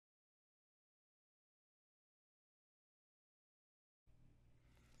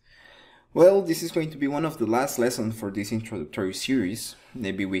Well, this is going to be one of the last lessons for this introductory series.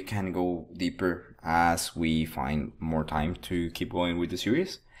 Maybe we can go deeper as we find more time to keep going with the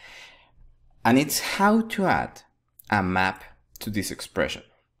series. And it's how to add a map to this expression.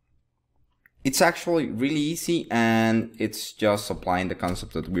 It's actually really easy, and it's just applying the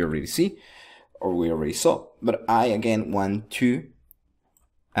concept that we already see or we already saw. But I again want to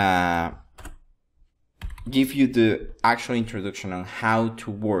give you the actual introduction on how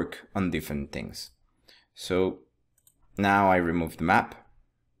to work on different things. So now I remove the map,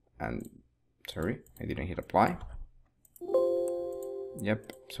 and sorry, I didn't hit apply.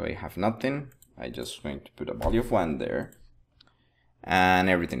 Yep, so I have nothing. I just going to put a value of 1 there, and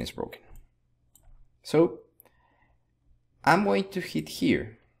everything is broken. So I'm going to hit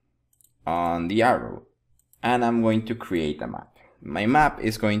here on the arrow, and I'm going to create a map. My map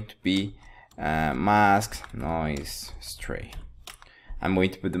is going to be mask, noise, stray. I'm going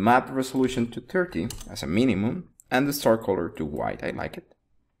to put the map resolution to 30 as a minimum and the start color to white. I like it.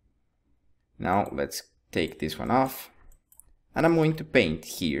 Now let's take this one off, and I'm going to paint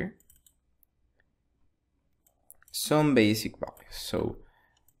here some basic values. So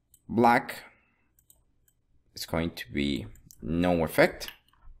black is going to be no effect,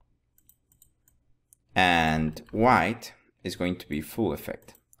 and white is going to be full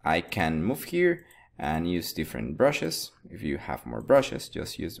effect. I can move here and use different brushes. If you have more brushes,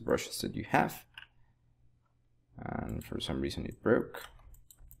 just use the brushes that you have. And for some reason it broke.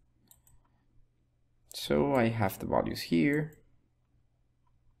 So I have the values here.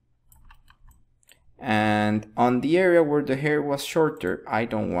 And on the area where the hair was shorter, I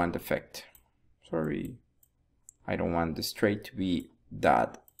don't want effect. Sorry. I don't want the stray to be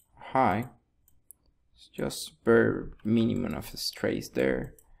that high. It's just bare minimum of strays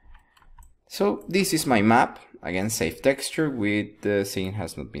there. So this is my map. Again, save texture with the scene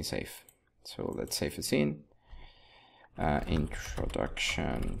has not been saved. So let's save a scene.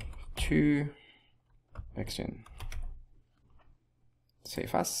 Introduction to Xgen.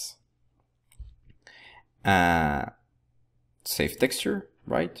 Save as. Save texture,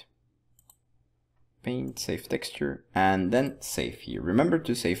 right? Paint, save texture, and then save here. Remember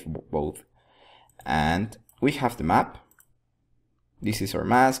to save both. And we have the map. This is our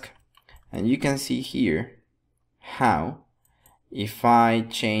mask. And you can see here how if I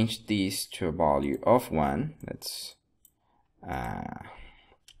change this to a value of 1, let's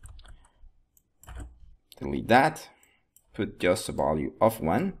delete that, put just a value of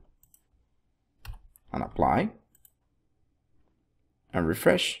 1 and apply and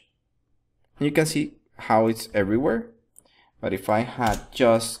refresh. And you can see how it's everywhere. But if I had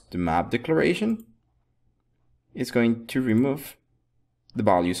just the map declaration, it's going to remove the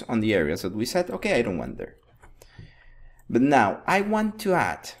values on the areas that we said, okay, I don't want there. But now I want to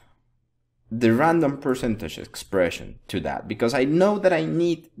add the random percentage expression to that, because I know that I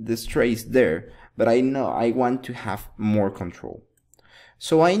need the strays there, but I know I want to have more control.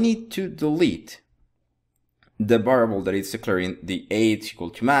 So I need to delete the variable that is declaring the A is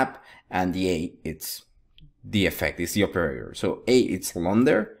equal to map, and the A it's the effect, it's the operator. So A it's alone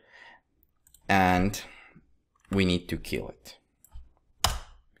there, and we need to kill it.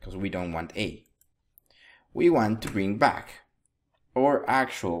 Because we don't want A. We want to bring back our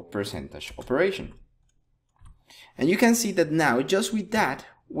actual percentage operation. And you can see that now, just with that,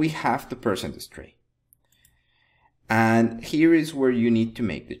 we have the percentage stray. And here is where you need to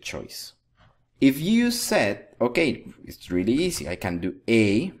make the choice. If you said, okay, it's really easy, I can do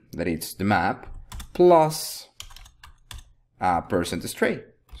A, that is the map, plus percentage stray.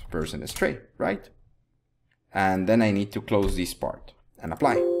 So percentage stray, right? And then I need to close this part and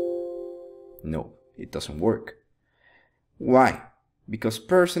apply. No, it doesn't work. Why? Because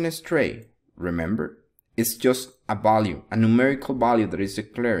percentage stray, remember, it's just a value, a numerical value that is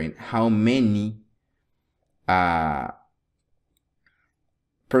declaring how many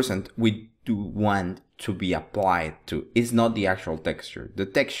percent we do want to be applied to. It's not the actual texture. The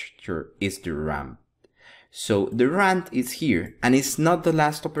texture is the ramp. So the ramp is here, and it's not the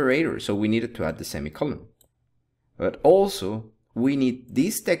last operator, so we needed to add the semicolon. But also, we need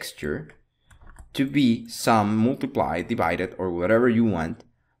this texture to be sum, multiplied, divided, or whatever you want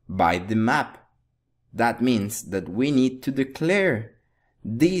by the map. That means that we need to declare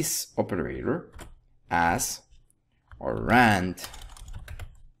this operator as our rand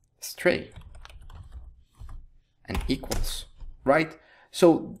stray and equals, right?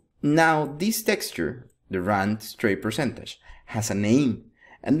 So now this texture, the rand stray percentage, has a name,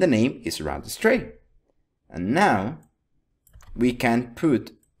 and the name is rand stray. And now we can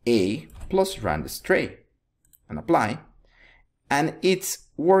put A plus rand stray and apply, and it's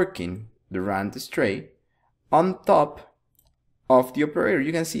working the rand stray on top of the operator.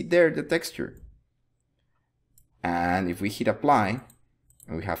 You can see there the texture. And if we hit apply,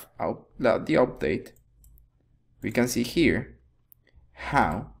 and we have the update, we can see here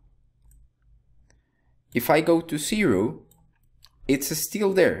how if I go to 0, it's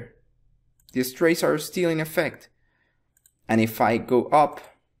still there. The strays are still in effect. And if I go up,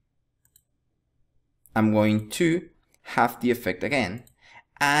 I'm going to have the effect again.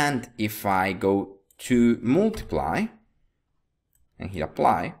 And if I go to multiply and hit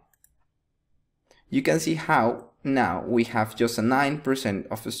apply, you can see how now we have just a 9%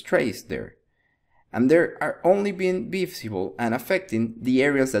 of strays there. And they are only being visible and affecting the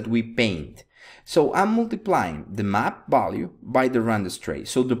areas that we paint. So I'm multiplying the map value by the rand stray.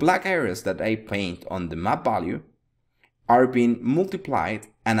 So the black areas that I paint on the map value are being multiplied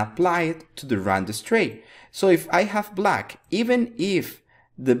and applied to the rand stray. So if I have black, even if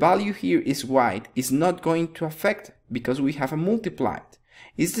the value here is white, is not going to affect because we have a multiplied.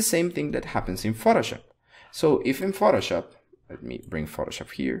 It's the same thing that happens in Photoshop. So if in Photoshop, let me bring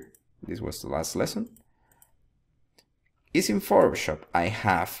Photoshop here. This was the last lesson. Is in Photoshop, I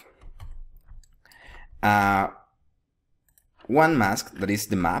have one mask that is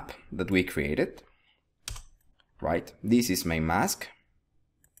the map that we created, right? This is my mask.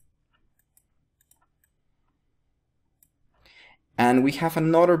 And we have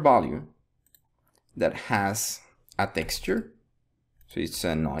another value that has a texture. So it's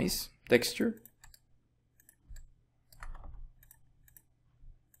a noise texture.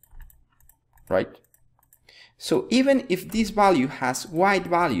 Right? So even if this value has white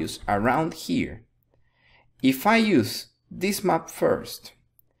values around here, if I use this map first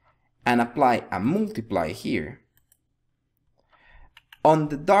and apply a multiply here, on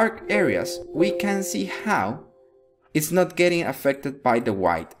the dark areas, we can see how it's not getting affected by the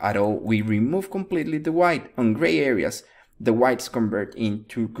white at all. We remove completely the white. On gray areas, the whites convert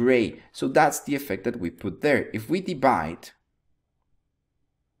into gray. So that's the effect that we put there. If we divide,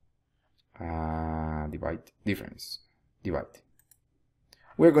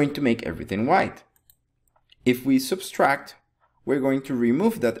 we're going to make everything white. If we subtract, we're going to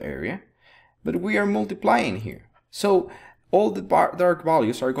remove that area, but we are multiplying here. So all the dark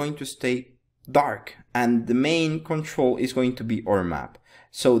values are going to stay dark, and the main control is going to be our map.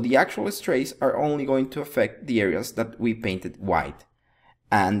 So the actual strays are only going to affect the areas that we painted white.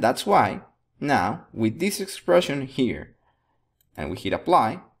 And that's why now with this expression here, and we hit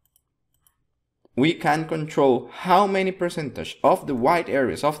apply, we can control how many percentage of the white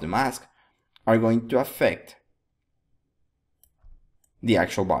areas of the mask are going to affect the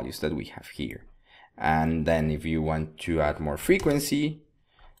actual values that we have here. And then if you want to add more frequency,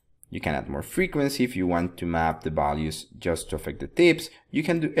 you can add more frequency. If you want to map the values just to affect the tips, you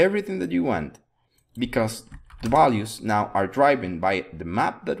can do everything that you want, because the values now are driven by the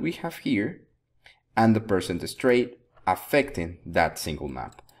map that we have here and the percent stray affecting that single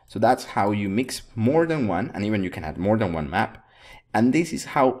map. So that's how you mix more than one, and even you can add more than one map. And this is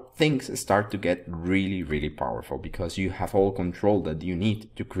how things start to get really, really powerful, because you have all control that you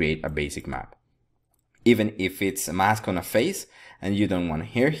need to create a basic map. Even if it's a mask on a face and you don't want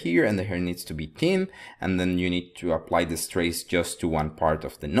hair here and the hair needs to be thin, and then you need to apply the strays just to one part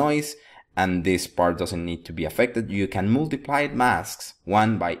of the noise, and this part doesn't need to be affected, you can multiply masks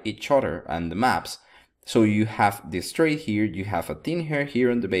one by each other and the maps. So you have the stray here, you have a thin hair here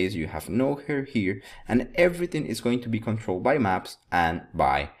on the base, you have no hair here, and everything is going to be controlled by maps and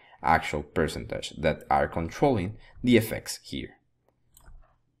by actual percentage that are controlling the effects here.